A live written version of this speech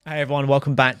Hey everyone,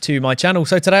 welcome back to my channel.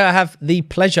 So today I have the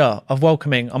pleasure of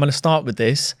welcoming, I'm going to start with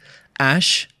this,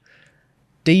 Ash,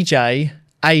 DJ,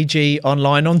 AG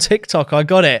online on TikTok. I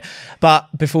got it.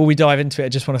 But before we dive into it, I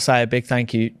just want to say a big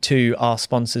thank you to our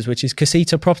sponsors, which is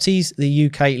Casita Properties, the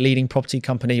UK leading property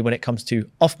company when it comes to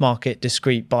off-market,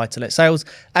 discreet buy-to-let sales.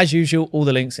 As usual, all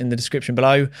the links in the description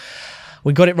below.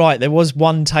 We got it right. There was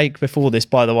one take before this,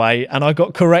 by the way, and I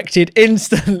got corrected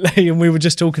instantly and we were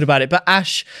just talking about it. But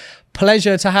Ash,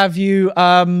 pleasure to have you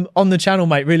on the channel,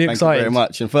 mate. Really excited. Thank you very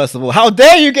much. And first of all, how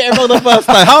dare you get it wrong the first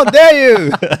time? How dare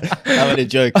you? I'm only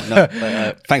joking. No,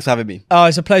 but, thanks for having me. Oh,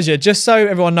 it's a pleasure. Just so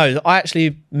everyone knows, I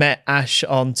actually met Ash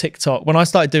on TikTok. When I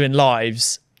started doing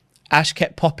lives, Ash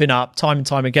kept popping up time and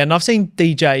time again. And I've seen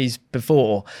DJs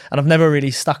before and I've never really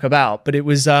stuck about, but it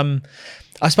was...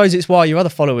 I suppose it's why your other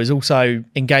followers also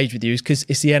engage with you, is because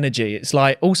it's the energy. It's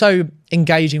like also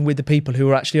engaging with the people who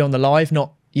are actually on the live,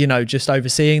 not, you know, just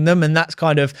overseeing them. And that's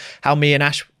kind of how me and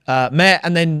Ash met.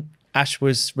 And then Ash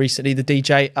was recently the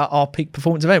DJ at our Peak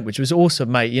Performance event, which was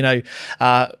awesome, mate. You know,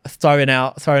 throwing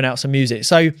out some music.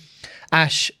 So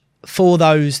Ash, for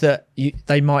those that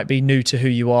they might be new to who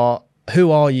you are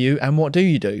you and what do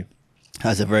you do?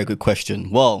 That's a very good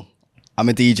question. Well, I'm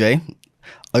a DJ.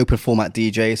 Open format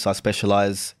DJ, so I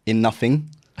specialize in nothing.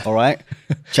 All right,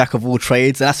 jack of all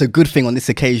trades, and that's a good thing on this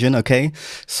occasion. Okay,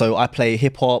 so I play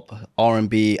hip hop,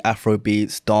 R&B, Afro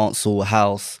beats, dancehall,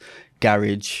 house,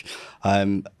 garage,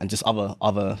 and just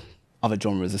other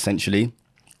genres essentially.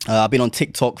 I've been on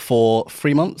TikTok for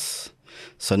 3 months,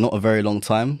 so not a very long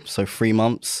time. So 3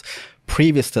 months.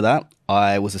 Previous to that,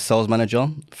 I was a sales manager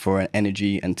for an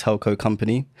energy and telco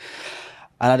company,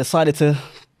 and I decided to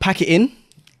pack it in,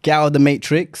 get out of the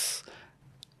matrix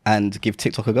and give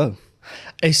TikTok a go.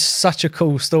 It's such a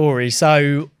cool story.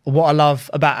 So what I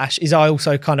love about Ash is I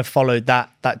also kind of followed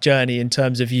that journey in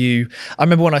terms of you. I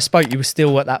remember when I spoke, you were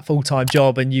still at that full-time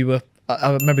job and you were,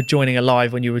 I remember joining a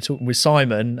live when you were talking with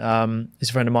Simon, is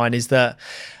a friend of mine,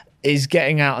 is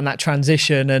getting out on that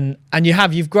transition and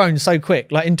you've grown so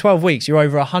quick. Like in 12 weeks, you're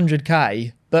over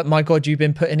 100K, but my God, you've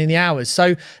been putting in the hours.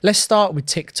 So let's start with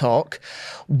TikTok.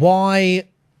 Why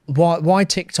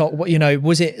TikTok? What, you know,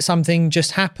 was it something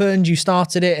just happened? You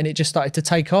started it and it just started to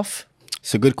take off?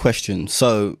 It's a good question.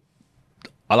 So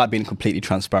I like being completely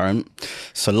transparent.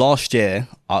 So last year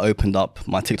I opened up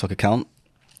my TikTok account,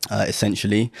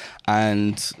 essentially,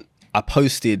 and I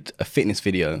posted a fitness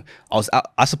video.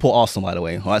 I support Arsenal, by the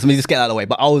way. All right, so let me just get that out of the way.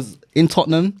 But I was in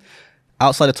Tottenham,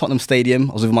 outside of Tottenham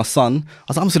Stadium. I was with my son. I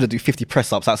was like, I'm just going to do 50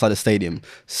 press-ups outside the stadium.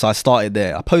 So I started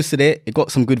there. I posted it. It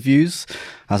got some good views.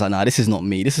 I was like, nah, this is not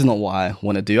me. This is not what I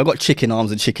want to do. I got chicken arms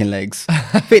and chicken legs.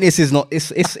 Fitness is not,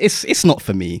 it's not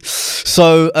for me.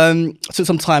 So I took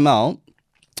some time out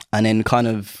and then kind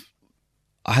of,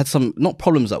 I had some, not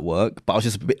problems at work, but I was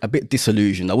just a bit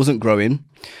disillusioned. I wasn't growing.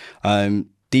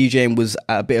 DJing was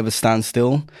at a bit of a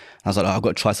standstill. I was like, oh, I've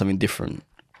got to try something different.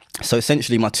 So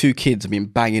essentially my 2 kids have been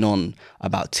banging on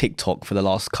about TikTok for the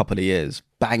last couple of years.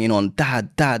 Banging on,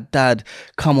 dad,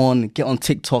 come on, get on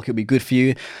TikTok, it'll be good for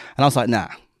you. And I was like, nah,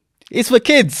 it's for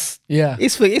kids. Yeah.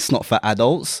 It's not for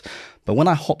adults. But when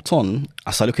I hopped on,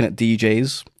 I started looking at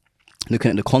DJs, looking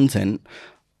at the content.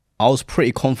 I was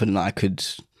pretty confident that I could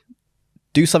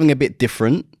do something a bit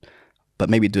different, but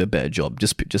maybe do a better job,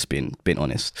 just being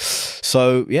honest.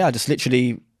 So yeah, I just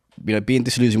literally, you know, being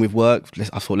disillusioned with work,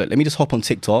 I thought, let me just hop on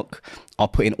TikTok. I'll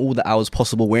put in all the hours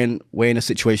possible. We're in a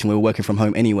situation where we're working from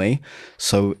home anyway.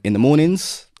 So in the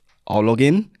mornings, I'll log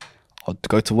in, I'll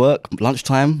go to work.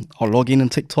 Lunchtime, I'll log in on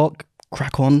TikTok,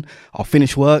 crack on. I'll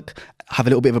finish work, have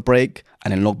a little bit of a break,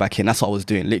 and then log back in. That's what I was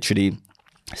doing, literally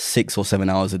 6 or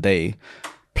 7 hours a day,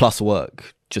 plus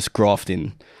work, just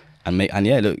grafting. And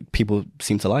yeah, look, people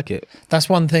seem to like it. That's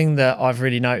one thing that I've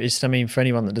really noticed. I mean, for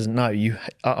anyone that doesn't know,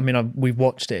 we've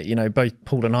watched it, you know, both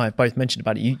Paul and I have both mentioned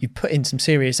about it. You put in some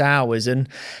serious hours and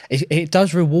it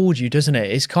does reward you, doesn't it?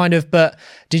 It's kind of, but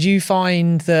did you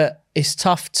find that it's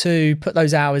tough to put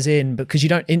those hours in because you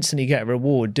don't instantly get a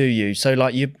reward, do you? So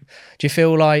like do you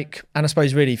feel like, and I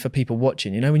suppose really for people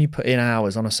watching, you know, when you put in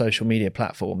hours on a social media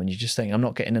platform and you just think, I'm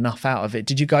not getting enough out of it.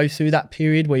 Did you go through that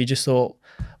period where you just thought,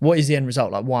 what is the end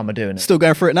result? Like, why am I doing it? Still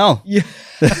going through it now. Yeah.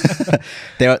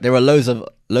 There are loads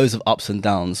of ups and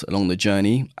downs along the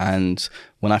journey. And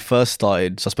when I first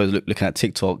started, so I suppose looking at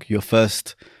TikTok, your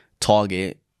first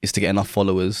target is to get enough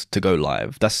followers to go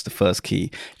live. That's the first key.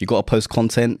 You got to post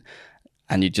content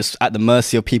and you're just at the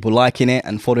mercy of people liking it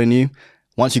and following you.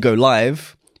 Once you go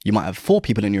live, you might have 4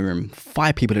 people in your room,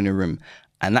 5 people in your room.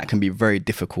 And that can be very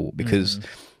difficult because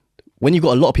when you've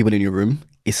got a lot of people in your room,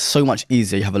 it's so much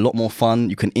easier. You have a lot more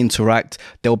fun. You can interact.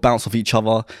 They'll bounce off each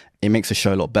other. It makes the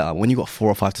show a lot better. When you've got 4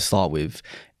 or 5 to start with,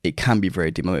 it can be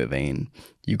very demotivating.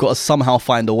 You've got to somehow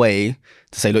find a way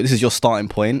to say, look, this is your starting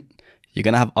point. You're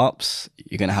going to have ups,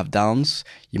 you're going to have downs.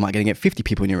 You might get 50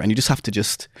 people in your, and you just have to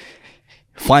just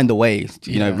find a way,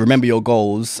 you know, remember your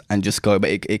goals and just go. But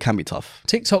it can be tough.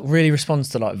 TikTok really responds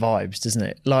to like vibes, doesn't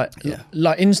it? Like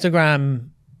Instagram,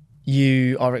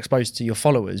 you are exposed to your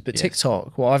followers, but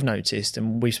TikTok, what I've noticed,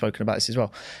 and we've spoken about this as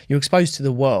well, you're exposed to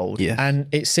the world, and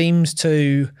it seems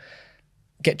to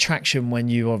get traction when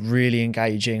you are really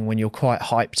engaging, when you're quite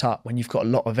hyped up, when you've got a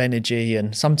lot of energy.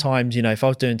 And sometimes, you know, if I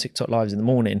was doing TikTok lives in the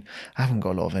morning, I haven't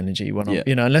got a lot of energy when I'm,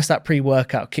 you know, unless that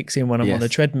pre-workout kicks in when I'm on the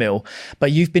treadmill.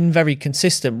 But you've been very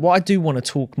consistent. What I do want to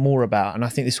talk more about, and I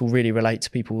think this will really relate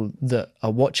to people that are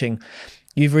watching,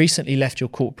 you've recently left your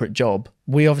corporate job.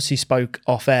 We obviously spoke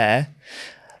off air,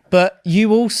 but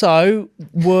you also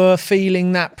were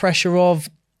feeling that pressure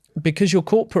of, because your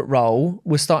corporate role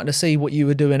was starting to see what you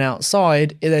were doing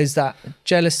outside, there's that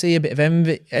jealousy, a bit of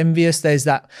envious, there's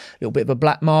that little bit of a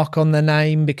black mark on the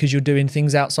name because you're doing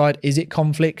things outside. Is it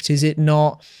conflict? Is it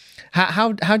not?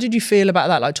 How did you feel about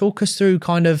that? Like, talk us through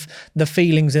kind of the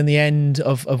feelings in the end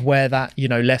of where that, you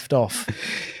know, left off.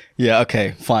 Yeah,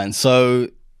 okay, fine. So,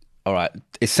 all right,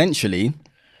 essentially,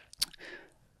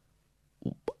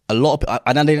 a lot of,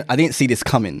 I didn't see this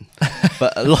coming,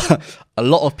 but a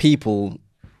lot of people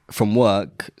from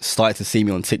work started to see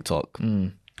me on TikTok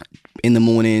in the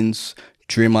mornings,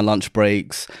 during my lunch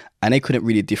breaks, and they couldn't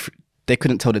really they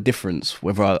couldn't tell the difference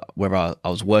whether I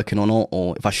was working or not,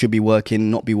 or if I should be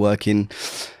working, not be working.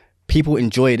 People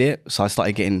enjoyed it, so I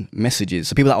started getting messages.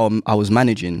 So people that I was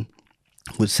managing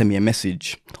would send me a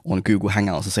message on Google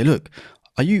Hangouts and say, "Look,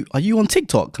 are you on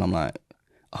TikTok?" And I'm like,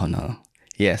 "Oh no."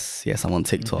 Yes, I'm on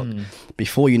TikTok.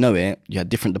 Before you know it, you had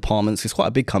different departments. It's quite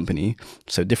a big company.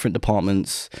 So different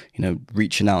departments, you know,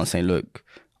 reaching out and saying, look,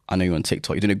 I know you're on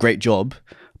TikTok. You're doing a great job,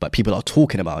 but people are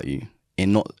talking about you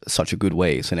in not such a good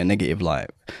way. So in a negative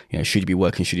light, you know, should you be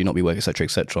working, should you not be working, etc.,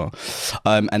 etc.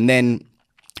 And then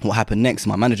what happened next,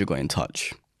 my manager got in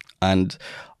touch. And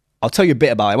I'll tell you a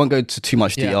bit about it. I won't go into too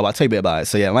much detail, but I'll tell you a bit about it.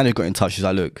 So yeah, my manager got in touch. She's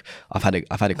like, look, I've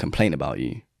had a complaint about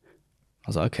you. I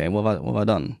was like, okay, what have I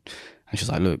done? And she's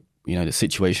like, look, you know, the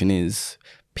situation is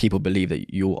people believe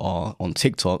that you are on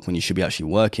TikTok when you should be actually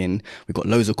working. We've got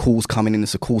loads of calls coming in.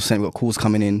 It's a call center. We've got calls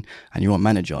coming in and you're a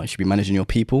manager. You should be managing your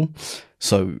people.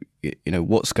 So, you know,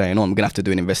 what's going on? We're going to have to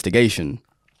do an investigation.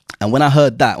 And when I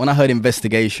heard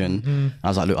investigation, I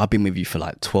was like, look, I've been with you for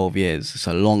like 12 years. It's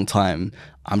a long time.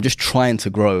 I'm just trying to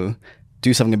grow,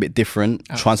 do something a bit different,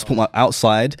 try and support my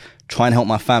outside, try and help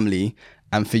my family.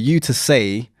 And for you to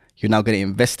say you're now going to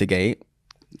investigate,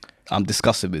 I'm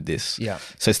disgusted with this. Yeah.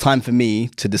 So it's time for me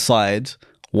to decide,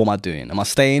 what am I doing? Am I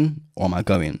staying or am I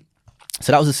going?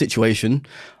 So that was the situation.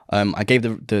 I gave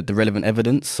the relevant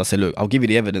evidence. I said, look, I'll give you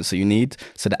the evidence that you need.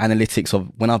 So the analytics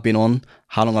of when I've been on,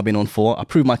 how long I've been on for. I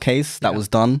proved my case. That was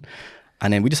done.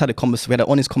 And then we just had we had an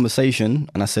honest conversation.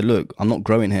 And I said, look, I'm not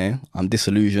growing here. I'm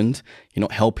disillusioned. You're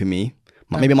not helping me.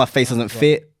 Maybe my face doesn't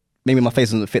fit. Maybe my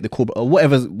face doesn't fit the corporate or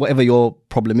whatever your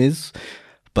problem is.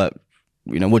 But,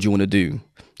 you know, what do you want to do?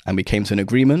 And we came to an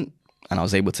agreement and I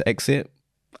was able to exit,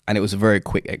 and it was a very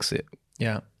quick exit.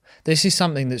 Yeah. This is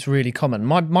something that's really common.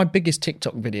 My biggest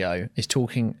TikTok video is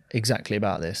talking exactly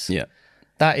about this. Yeah.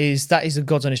 That is the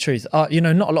God's honest truth. You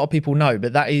know, not a lot of people know,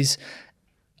 but that is,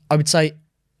 I would say,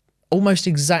 almost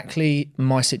exactly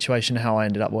my situation, how I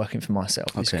ended up working for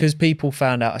myself. It's because people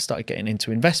found out I started getting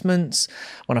into investments.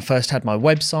 When I first had my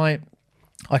website,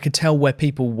 I could tell where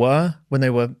people were when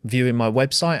they were viewing my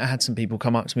website. I had some people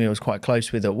come up to me I was quite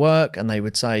close with at work, and they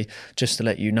would say, just to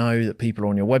let you know that people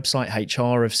on your website,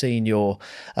 HR have seen your,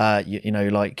 you know,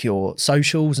 like your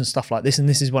socials and stuff like this. And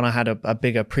this is when I had a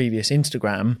bigger previous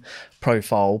Instagram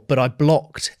profile, but I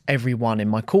blocked everyone in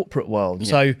my corporate world. Yeah.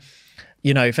 So,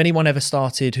 you know, if anyone ever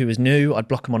started who was new, I'd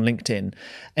block them on LinkedIn.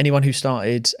 Anyone who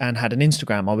started and had an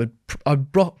Instagram,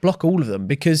 I'd block all of them,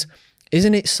 because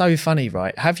isn't it so funny,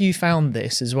 right? Have you found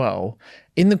this as well?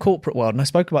 In the corporate world, and I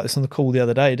spoke about this on the call the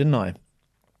other day, didn't I?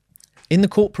 In the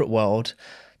corporate world,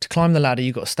 to climb the ladder,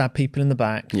 you've got to stab people in the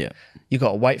back. Yeah. You've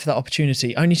got to wait for that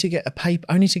opportunity, only to get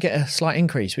a slight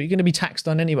increase, but you're going to be taxed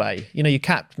on anyway. You know, you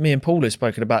capped, me and Paul have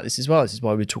spoken about this as well. This is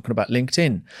why we're talking about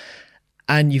LinkedIn.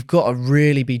 And you've got to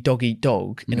really be dog eat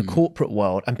dog in a corporate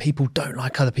world, and people don't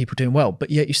like other people doing well. But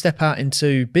yet you step out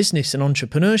into business and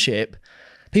entrepreneurship,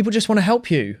 people just want to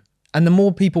help you. And the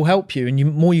more people help you and the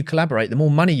more you collaborate, the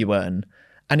more money you earn.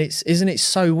 And isn't it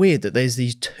so weird that there's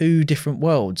these two different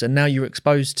worlds, and now you're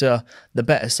exposed to the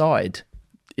better side?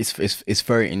 It's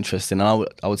very interesting. And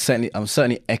I would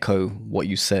certainly echo what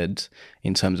you said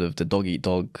in terms of the dog eat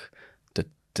dog,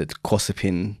 the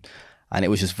gossiping. and it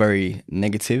was just very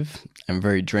negative and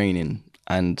very draining.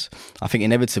 And I think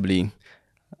inevitably,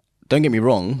 don't get me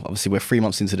wrong, obviously we're 3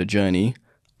 months into the journey,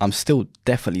 I'm still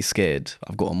definitely scared.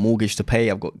 I've got a mortgage to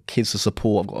pay, I've got kids to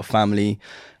support, I've got a family,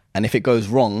 and if it goes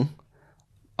wrong,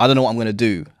 I don't know what I'm going to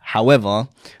do. However,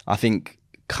 I think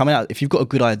coming out, if you've got a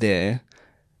good idea,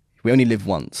 we only live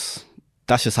once.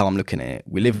 That's just how I'm looking at it.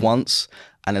 We live once,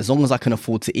 and as long as I can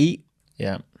afford to eat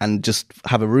and just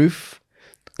have a roof,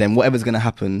 then whatever's going to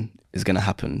happen is going to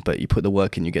happen. But you put the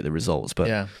work in, you get the results.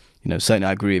 But certainly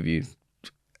I agree with you.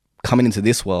 Coming into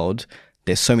this world,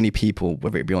 there's so many people,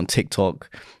 whether it be on TikTok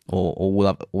or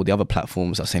all the other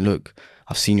platforms, that are saying, look,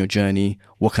 I've seen your journey.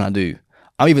 What can I do?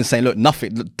 I'm even saying, look,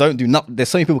 nothing. Look, don't do nothing. There's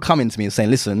so many people coming to me and saying,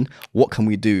 listen, what can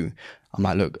we do? I'm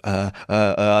like, look,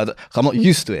 I'm not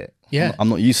used to it. Yeah, I'm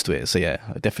not used to it. So yeah,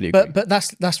 I definitely agree. But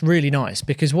that's really nice,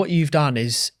 because what you've done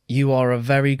is you are a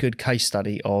very good case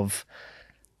study of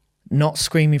not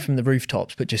screaming from the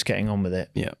rooftops, but just getting on with it.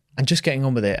 Yeah. And just getting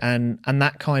on with it. And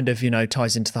that kind of,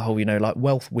 ties into the whole, like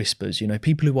wealth whispers,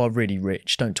 people who are really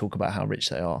rich don't talk about how rich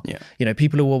they are. Yeah.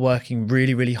 People who are working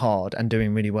really, really hard and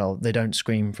doing really well, they don't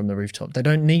scream from the rooftop. They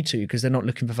don't need to, because they're not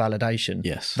looking for validation.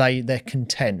 Yes. They're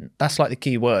content. That's like the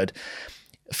key word.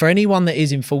 For anyone that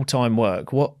is in full-time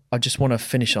work, what I just want to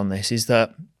finish on this is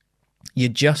that you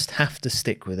just have to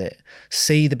stick with it.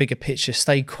 See the bigger picture,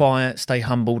 stay quiet, stay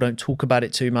humble, don't talk about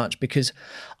it too much, because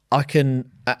and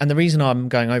the reason I'm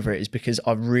going over it is because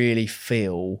I really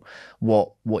feel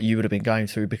what you would have been going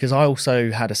through, because I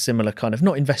also had a similar kind of,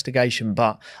 not investigation,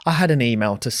 but I had an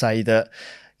email to say that,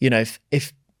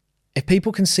 if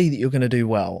people can see that you're going to do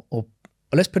well, or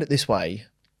let's put it this way,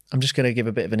 I'm just going to give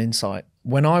a bit of an insight.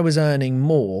 When I was earning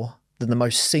more than the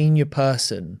most senior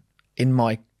person in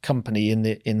my company in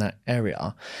that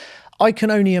area, I can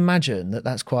only imagine that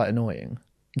that's quite annoying,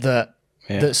 that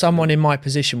someone in my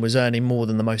position was earning more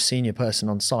than the most senior person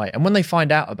on site. And when they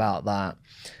find out about that,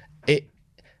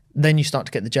 then you start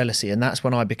to get the jealousy. And that's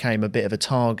when I became a bit of a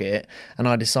target. And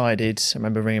I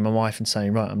remember ringing my wife and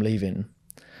saying, right, I'm leaving.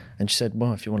 And she said,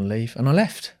 well, if you want to leave. And I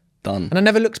left. Done. And I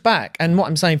never looked back. And what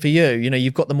I'm saying for you,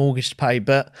 you've got the mortgage to pay,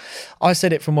 but I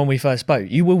said it from when we first spoke,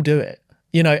 you will do it,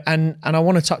 and I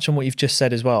want to touch on what you've just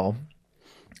said as well,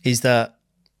 is that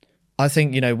I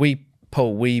think,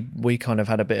 Paul, we kind of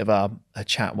had a bit of a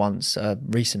chat once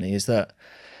recently, is that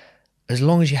as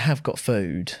long as you have got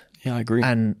food, I agree,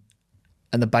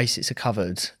 and the basics are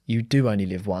covered, you do only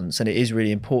live once, and it is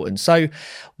really important. So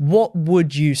what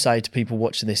would you say to people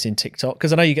watching this in TikTok?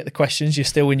 Because I know you get the questions, you're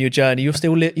still in your journey,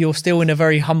 you're still in a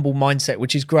very humble mindset,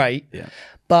 which is great. Yeah.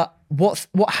 But what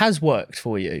has worked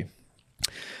for you?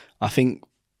 I think,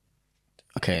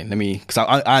 okay, because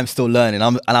I'm still learning,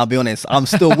 and I'll be honest, I'm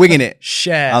still winging it.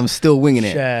 I'm still winging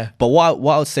it. But what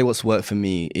I would say what's worked for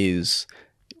me is,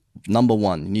 number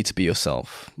one, you need to be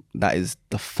yourself. That is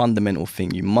the fundamental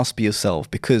thing. You must be yourself,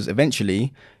 because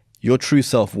eventually your true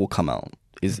self will come out,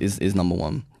 is number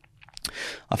one.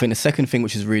 I think the second thing,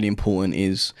 which is really important,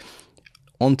 is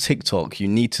on TikTok, you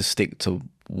need to stick to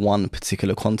one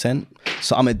particular content.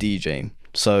 So I'm a DJ,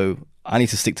 so I need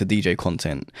to stick to DJ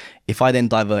content. If I then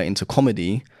divert into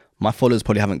comedy, my followers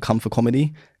probably haven't come for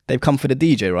comedy. They've come for the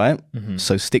DJ, right? Mm-hmm.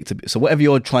 So whatever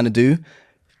you're trying to do,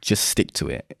 just stick to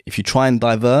it. If you try and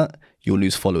divert, you'll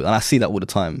lose followers. And I see that all the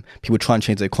time. People try and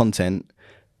change their content,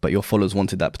 but your followers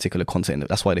wanted that particular content.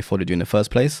 That's why they followed you in the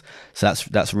first place. So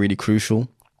that's really crucial.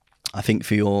 I think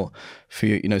for your,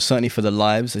 certainly for the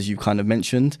lives, as you kind of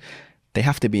mentioned, they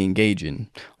have to be engaging.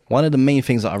 One of the main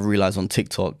things that I've realized on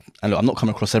TikTok, and look, I'm not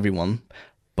coming across everyone,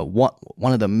 but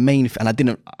one of the main, and I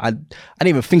didn't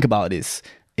even think about this,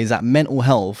 is that mental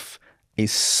health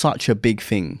is such a big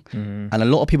thing. Mm-hmm. And a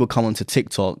lot of people come onto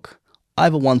TikTok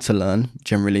either want to learn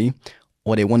generally,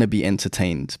 or they want to be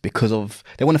entertained, because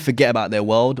they want to forget about their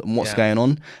world and what's going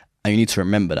on. And you need to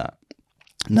remember that.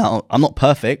 Now, I'm not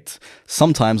perfect.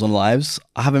 Sometimes on lives,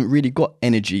 I haven't really got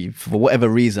energy for whatever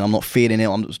reason. I'm not feeling it.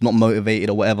 I'm just not motivated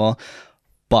or whatever.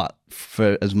 But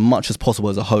for as much as possible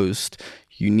as a host,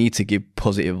 you need to give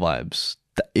positive vibes.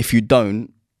 If you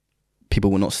don't,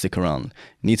 people will not stick around.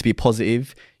 You need to be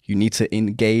positive. You need to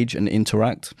engage and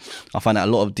interact. I find that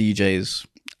a lot of DJs,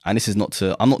 and this is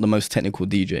I'm not the most technical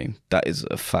DJ. That is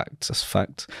a fact. That's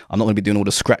fact. I'm not going to be doing all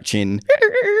the scratching.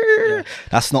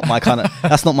 That's not my kind of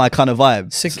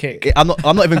vibe. Sick kick. I'm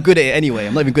not even good at it anyway.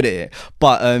 I'm not even good at it.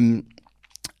 But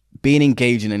being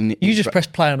engaging and you just press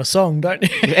play on a song, don't you?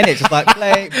 And it's just like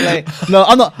play. No,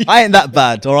 I'm not. I ain't that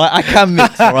bad. All right, I can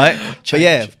mix. All right,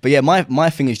 but yeah. My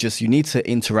thing is just you need to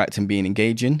interact and being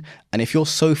engaging. And if you're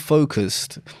so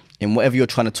focused in whatever you're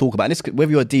trying to talk about. And this, whether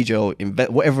you're a DJ or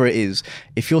whatever it is,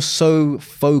 if you're so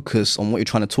focused on what you're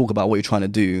trying to talk about, what you're trying to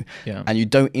do, and you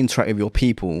don't interact with your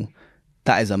people,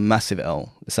 that is a massive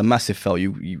L. It's a massive fail.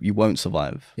 You won't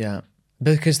survive. Yeah,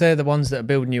 because they're the ones that are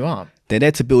building you up. They're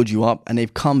there to build you up, and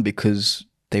they've come because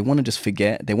they want to just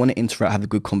forget. They want to interact, have a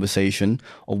good conversation,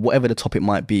 or whatever the topic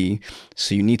might be.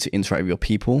 So you need to interact with your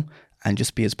people and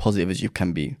just be as positive as you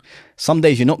can be. Some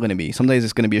days you're not going to be. Some days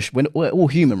it's going to be, we're all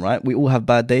human, right? We all have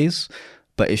bad days,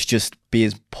 but it's just be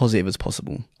as positive as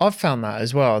possible. I've found that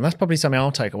as well. And that's probably something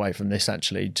I'll take away from this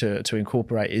actually to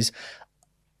incorporate is,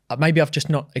 maybe I've just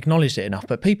not acknowledged it enough,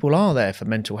 but people are there for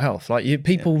mental health. Like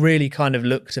people really kind of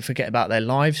look to forget about their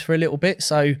lives for a little bit.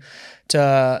 So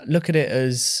to look at it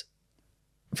as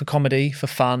for comedy, for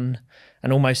fun,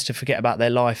 and almost to forget about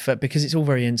their life, because it's all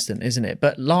very instant, isn't it?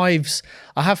 But lives,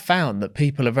 I have found that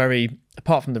people are very,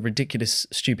 apart from the ridiculous,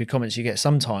 stupid comments you get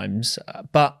sometimes,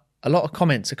 but a lot of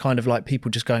comments are kind of like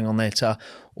people just going on there to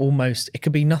almost, it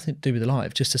could be nothing to do with the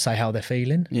live, just to say how they're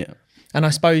feeling. Yeah. And I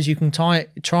suppose you can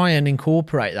try and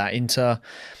incorporate that into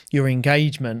your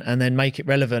engagement and then make it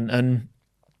relevant. And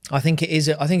I think it's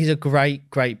a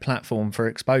great platform for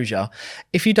exposure.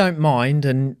 If you don't mind,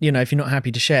 and if you're not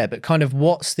happy to share, but kind of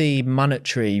what's the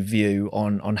monetary view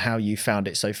on how you found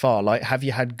it so far? Like, have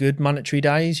you had good monetary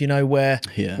days? Where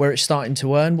it's starting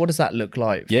to earn. What does that look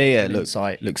like?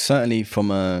 Look, certainly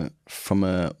from a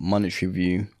monetary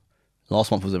view,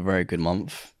 last month was a very good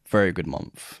month. Very good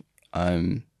month.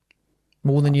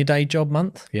 More than your day job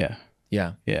month? Yeah,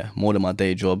 more than my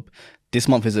day job. This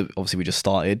month is obviously we just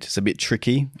started. It's a bit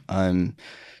tricky,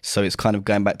 so it's kind of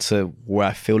going back to where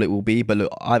I feel it will be. But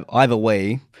look, either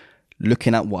way,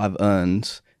 looking at what I've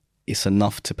earned, it's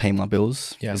enough to pay my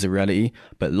bills. Yeah. Is a reality.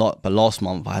 But last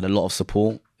month I had a lot of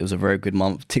support. It was a very good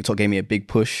month. TikTok gave me a big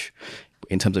push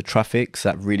in terms of traffic, so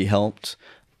that really helped.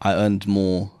 I earned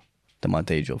more than my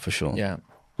day job for sure. Yeah,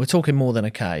 we're talking more than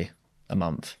 $1,000 a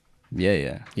month.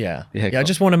 Yeah. I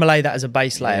just want to lay that as a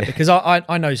base layer because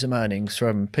I know some earnings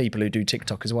from people who do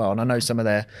TikTok as well, and I know some of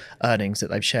their earnings that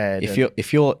they've shared. If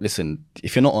you're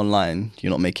not online, you're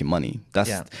not making money.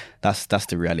 That's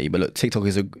the reality. But look, TikTok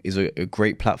is a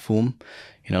great platform.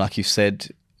 Like you said,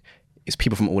 it's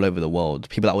people from all over the world,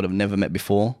 people that I would have never met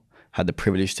before. Had the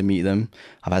privilege to meet them.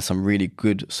 I've had some really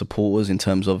good supporters in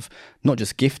terms of not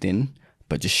just gifting,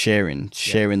 but just sharing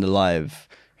the live.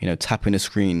 Tapping the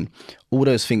screen, all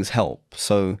those things help.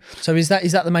 So is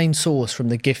that the main source from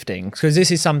the gifting? Because this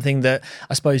is something that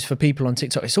I suppose for people on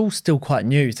TikTok, it's all still quite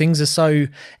new. Things are so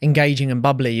engaging and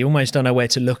bubbly, you almost don't know where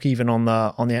to look even on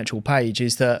the actual page.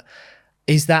 Is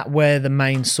that where the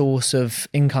main source of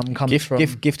income comes from?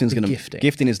 Gifting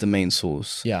is the main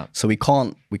source. Yeah. So we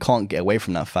can't get away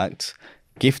from that fact.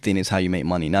 Gifting is how you make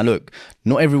money. Now look,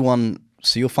 not everyone.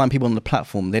 So you'll find people on the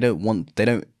platform they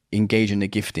don't engage in the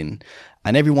gifting.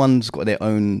 And everyone's got their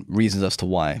own reasons as to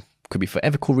why. Could be for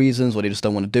ethical reasons, or they just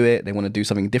don't want to do it. They want to do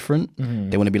something different. Mm-hmm.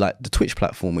 They want to be like the Twitch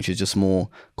platform, which is just more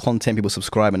content, people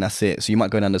subscribe and that's it. So you might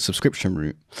go down the subscription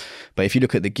route. But if you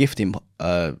look at the gifting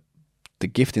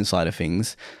side of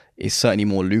things, it's certainly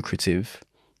more lucrative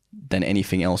than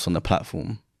anything else on the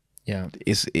platform. Yeah.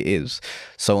 It is.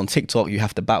 So on TikTok, you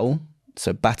have to battle.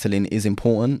 So battling is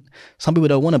important. Some people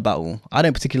don't want to battle. I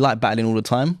don't particularly like battling all the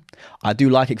time. I do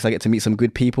like it because I get to meet some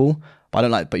good people.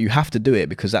 But you have to do it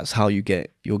because that's how you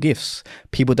get your gifts.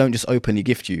 People don't just openly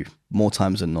gift you more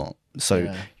times than not.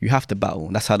 So you have to battle.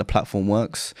 That's how the platform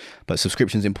works. But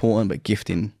subscription's important, but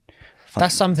gifting.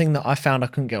 That's something that I found I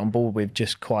couldn't get on board with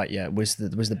just quite yet was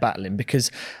the battling,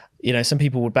 because some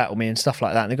people would battle me and stuff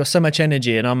like that, and they've got so much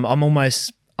energy, and I'm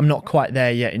not quite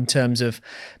there yet in terms of,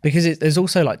 because there's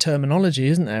also like terminology,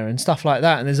 isn't there, and stuff like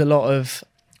that, and there's a lot of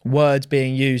words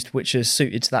being used which is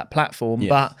suited to that platform. Yes.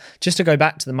 But just to go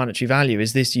back to the monetary value,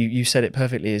 is this, you said it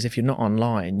perfectly, is if you're not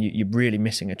online, you're really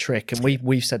missing a trick. And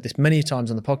we've said this many times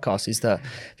on the podcast, is that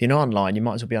if you're not online, you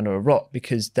might as well be under a rock,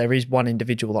 because there is one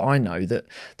individual that I know that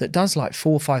does like $4,000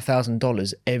 or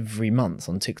 $5,000 every month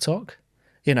on TikTok.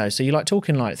 So you're like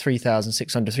talking like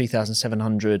 3,600,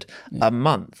 3,700 a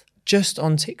month just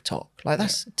on TikTok. Like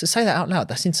that's, to say that out loud,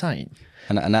 that's insane.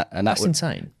 And that's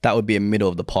insane. That would be a middle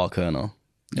of the park earner.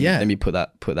 Let me put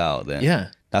that out there.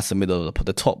 Yeah. That's the middle of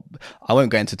the top. I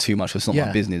won't go into too much, it's not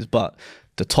my business, but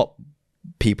the top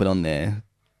people on there,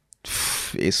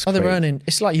 it's they're earning,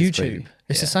 it's like YouTube. Crazy.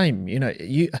 It's the same.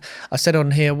 I said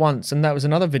on here once, and that was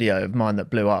another video of mine that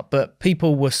blew up, but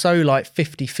people were so like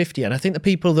 50-50. And I think the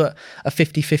people that are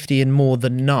 50-50 in more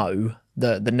than know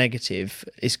the negative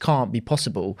can't be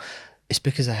possible. It's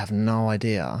because they have no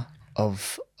idea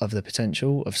of the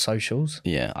potential of socials.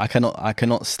 Yeah, I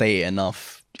cannot state it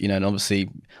enough. And obviously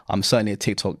I'm certainly a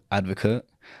TikTok advocate.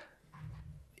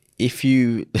 if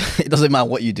you, it doesn't matter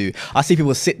what you do. I see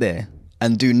people sit there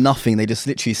and do nothing. They just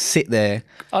literally sit there.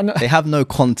 Oh, no. They have no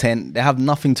content. They have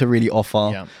nothing to really offer.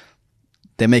 Yeah.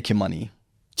 They're making money.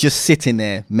 Just sitting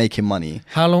there making money.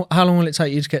 How long will it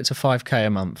take you to get to 5K a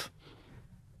month?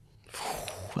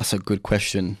 That's a good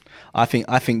question. I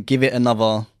think give it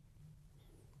another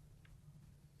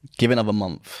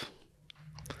month.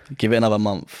 Give it another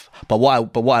month. But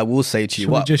what I will say to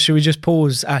you, should we just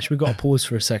pause, Ash? We've got to pause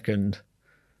for a second.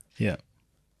 yeah,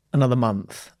 Another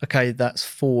month. Okay, that's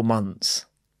 4 months.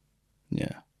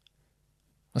 yeah.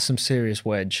 That's some serious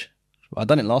wedge. I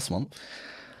done it last month.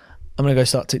 I'm gonna go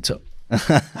start TikTok.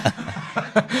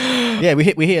 Yeah, we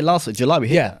hit it last July. We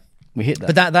hit that. We hit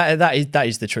that. But that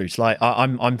is the truth. Like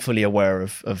I'm fully aware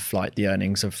of like the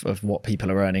earnings of what people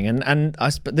are earning,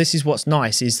 but this is what's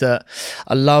nice is that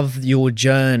I love your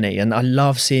journey, and I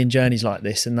love seeing journeys like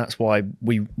this, and that's why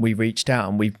we reached out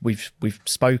and we've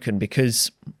spoken,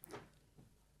 because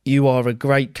you are a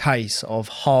great case of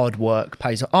hard work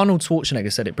pays. Arnold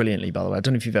Schwarzenegger said it brilliantly, by the way. I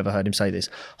don't know if you've ever heard him say this.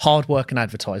 Hard work and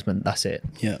advertisement, that's it.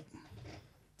 Yeah.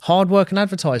 Hard work and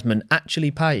advertisement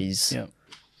actually pays. Yeah.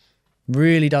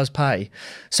 Really does pay.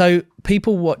 So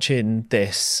people watching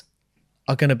this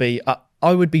are going to be,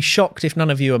 I would be shocked if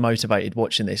none of you are motivated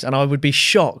watching this. And I would be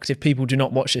shocked if people do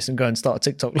not watch this and go and start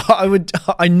a TikTok.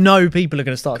 I know people are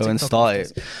going to start Go TikTok. and start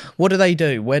it. What do they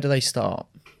do? Where do they start?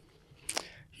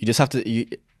 You just have to,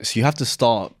 so you have to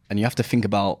start, and you have to think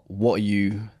about what are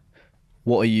you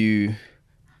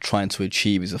trying to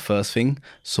achieve is the first thing.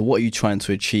 So what are you trying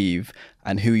to achieve,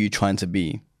 and who are you trying to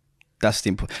be? That's the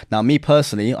important. Now, me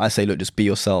personally, I say, look, just be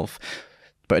yourself.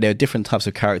 But there are different types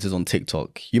of characters on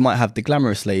TikTok. You might have the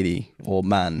glamorous lady or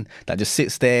man that just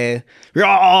sits there,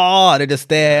 they're just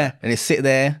there, and they sit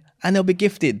there, and they'll be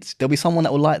gifted. There'll be someone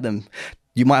that will like them.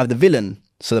 You might have the villain.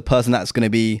 So the person that's going to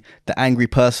be the angry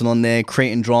person on there,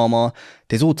 creating drama.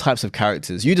 There's all types of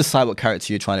characters. You decide what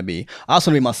character you're trying to be. I just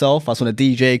want to be myself. I just want to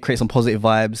DJ, create some positive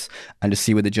vibes, and just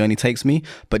see where the journey takes me.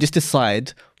 But just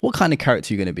decide what kind of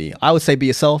character you're going to be. I would say be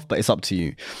yourself, but it's up to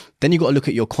you. Then you got to look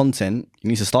at your content. You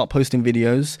need to start posting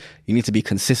videos. You need to be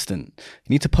consistent. You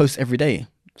need to post every day,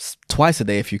 twice a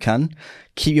day if you can.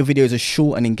 Keep your videos as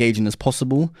short and engaging as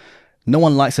possible. No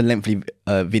one likes a lengthy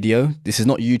video. This is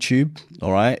not YouTube,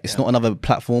 all right? It's not another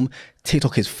platform.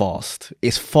 TikTok is fast.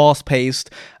 It's fast paced,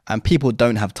 and people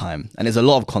don't have time. And there's a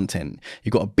lot of content.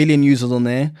 You've got 1 billion users on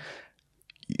there.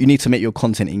 You need to make your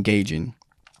content engaging.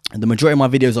 And the majority of my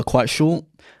videos are quite short.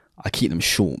 I keep them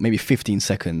short, maybe 15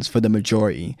 seconds for the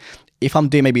majority. If I'm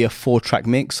doing maybe a 4-track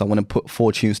mix, I want to put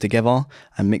 4 tunes together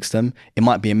and mix them. It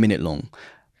might be a minute long.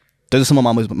 Those are some of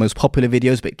my most popular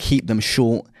videos, but keep them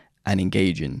short and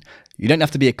engaging. You don't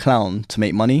have to be a clown to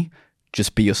make money.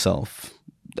 Just be yourself.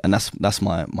 And that's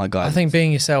my guidance. I think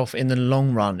being yourself in the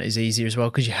long run is easier as well,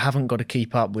 because you haven't got to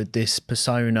keep up with this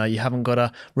persona. You haven't got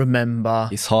to remember.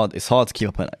 It's hard to keep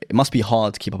up. It must be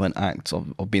hard to keep up an act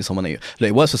of being someone that you. Look,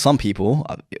 it works for some people.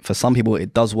 For some people,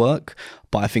 it does work.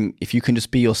 But I think if you can just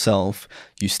be yourself,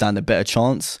 you stand a better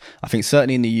chance. I think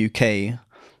certainly in the UK,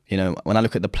 you know, when I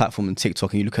look at the platform in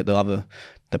TikTok and you look at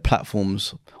the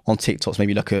platforms on TikToks,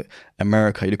 maybe you look at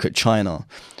America, you look at China.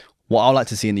 What I like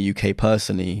to see in the UK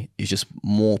personally is just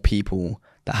more people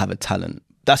that have a talent.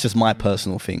 That's just my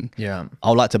personal thing. Yeah. I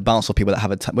would like to bounce off people that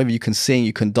have a talent. Whether you can sing,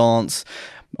 you can dance,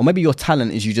 or maybe your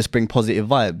talent is you just bring positive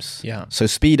vibes. Yeah. So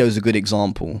Speedo's a good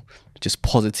example. Just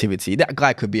positivity. That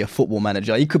guy could be a football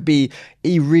manager.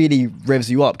 He really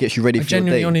revs you up, gets you ready for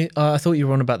your day. I thought you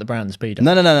were on about the brand Speedo.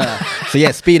 No. So yeah,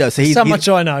 Speedo. So he's so much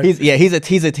I know. He's a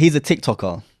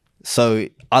TikToker. So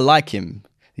I like him.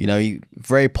 You know, he's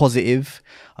very positive.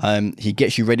 He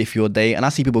gets you ready for your day. And I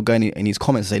see people going in his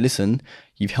comments and say, listen,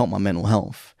 you've helped my mental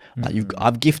health. Like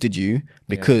I've gifted you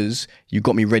because you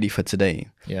got me ready for today.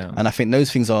 Yeah. And I think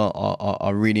those things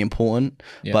are really important.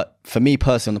 Yeah. But for me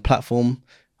personally on the platform,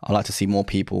 I like to see more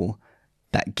people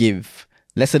that give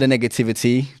less of the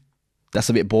negativity. That's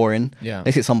a bit boring. Yeah.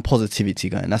 Let's get some positivity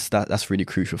going. That's really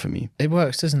crucial for me. It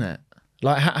works, doesn't it?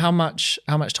 Like how much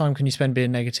time can you spend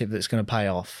being negative that's going to pay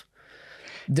off?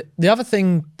 The other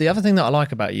thing that I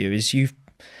like about you is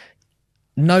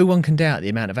no one can doubt the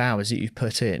amount of hours that you've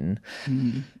put in.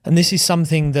 And this is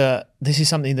something that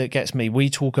gets me. We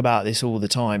talk about this all the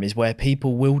time, is where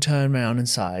people will turn around and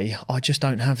say, I just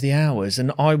don't have the hours.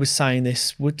 And I was saying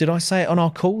this, did I say it on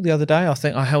our call the other day? I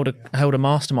think I held a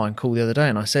mastermind call the other day,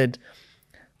 and I said,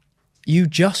 you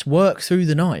just work through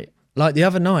the night. Like the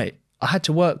other night, I had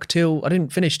to work I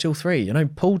didn't finish till 3. You know,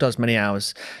 Paul does many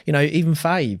hours. You know, even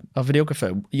Faye, our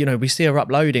videographer, you know, we see her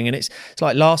uploading, and it's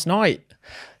like last night,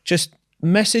 just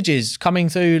messages coming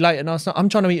through late at night. I'm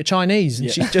trying to eat a Chinese,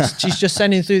 and she's just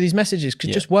sending through these messages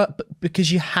just work,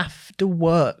 because you have to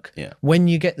work when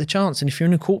you get the chance. And if you're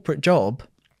in a corporate job,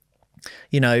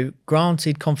 you know,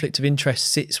 granted, conflict of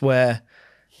interest sits where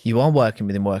you are working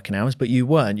within working hours, but you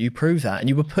weren't. You proved that, and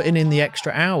you were putting in the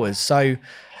extra hours. So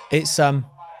it's okay,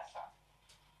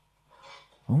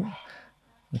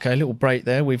 a little break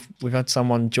there. We've had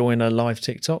someone join a live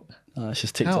TikTok. It's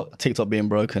just TikTok being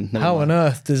broken. How on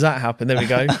earth does that happen? There we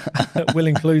go. We'll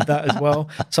include that as well.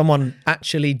 Someone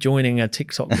actually joining a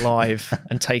TikTok live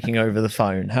and taking over the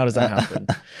phone. How does that happen?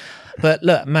 But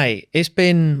look, mate, it's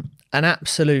been an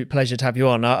absolute pleasure to have you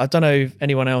on. I don't know if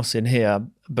anyone else in here,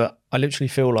 but I literally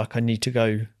feel like I need to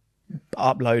go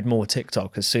upload more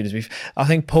TikTok as soon as I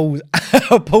think Paul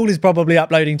is probably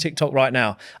uploading TikTok right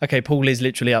now. Okay, Paul is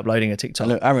literally uploading a TikTok.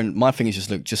 Look, Aaron, my thing is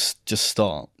just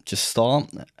start.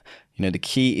 You know, the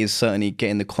key is certainly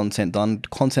getting the content done.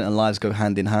 Content and lives go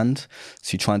hand in hand.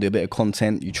 So you try and do a bit of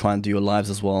content, you try and do your lives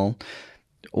as well.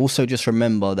 Also, just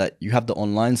remember that you have the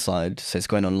online side, so it's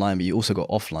going online, but you also got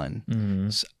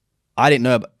offline. So I didn't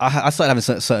know, I started having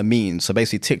certain meetings. So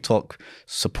basically TikTok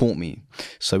support me.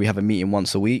 So we have a meeting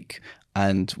once a week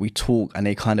and we talk, and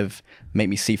they kind of make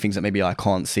me see things that maybe I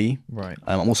can't see. Right.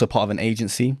 I'm also part of an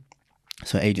agency.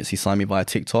 So an agency signed me via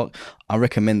TikTok. I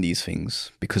recommend these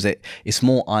things because it's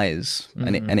more eyes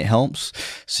and it helps.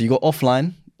 So you got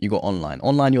offline, you got online.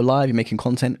 Online, you're live, you're making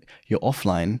content. Your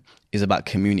offline is about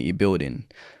community building.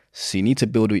 So you need to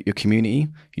build with your community.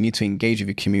 You need to engage with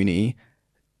your community.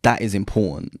 That is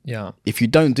important. Yeah. If you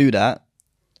don't do that,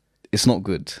 it's not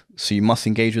good. So you must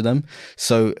engage with them.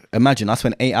 So imagine I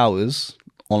spent 8 hours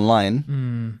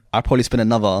online. I probably spend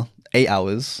another 8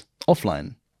 hours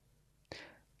offline.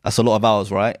 That's a lot of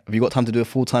hours, right? Have you got time to do a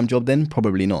full-time job then?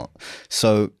 Probably not.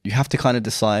 So you have to kind of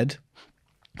decide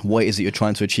what it is that you're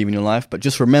trying to achieve in your life. But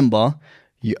just remember,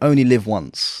 you only live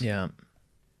once. Yeah.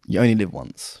 You only live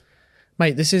once.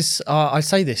 Mate, this is, I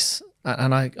say this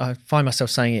and I find myself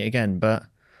saying it again, but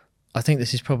I think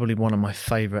this is probably one of my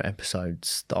favourite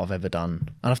episodes that I've ever done.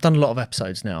 And I've done a lot of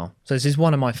episodes now. So this is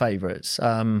one of my favourites.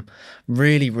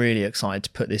 Really, really excited to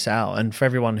put this out. And for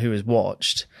everyone who has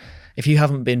watched, if you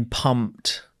haven't been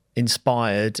pumped,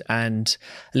 inspired, and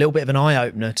a little bit of an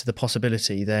eye-opener to the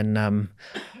possibility, then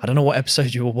I don't know what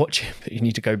episode you were watching, but you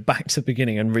need to go back to the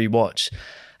beginning and re-watch.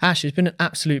 Ash, it's been an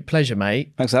absolute pleasure,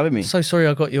 mate. Thanks for having me. So sorry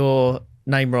I got your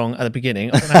name wrong at the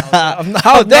beginning. I don't know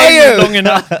How dare you? Long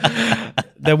enough.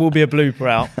 There will be a blooper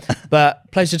out. But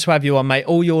pleasure to have you on, mate.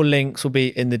 All your links will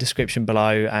be in the description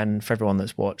below. And for everyone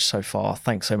that's watched so far,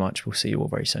 thanks so much. We'll see you all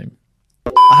very soon.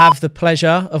 I have the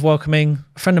pleasure of welcoming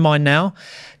a friend of mine now,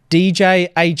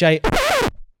 DJ AJ.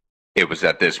 It was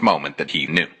at this moment that he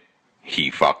knew.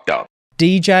 He fucked up.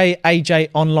 DJ AJ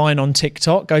Online on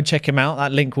TikTok. Go check him out.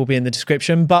 That link will be in the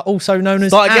description. But also known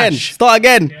as Ash. Start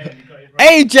again.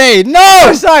 AJ,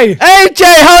 no! Say AJ,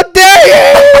 how dare you!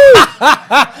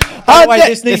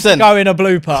 This needs to go in a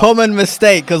blooper. Common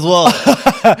mistake as well.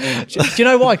 Do you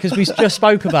know why? Because we just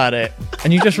spoke about it,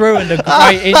 and you just ruined a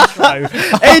great intro.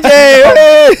 AJ!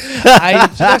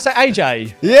 Did I say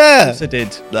AJ? Yeah. Yes, I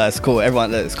did. That's cool.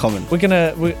 Everyone, it's common.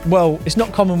 Well, it's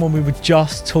not common when we were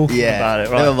just talking about it,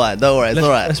 right? Never mind. Don't worry. It's all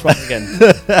right. Let's run again.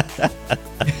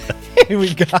 Here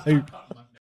we go.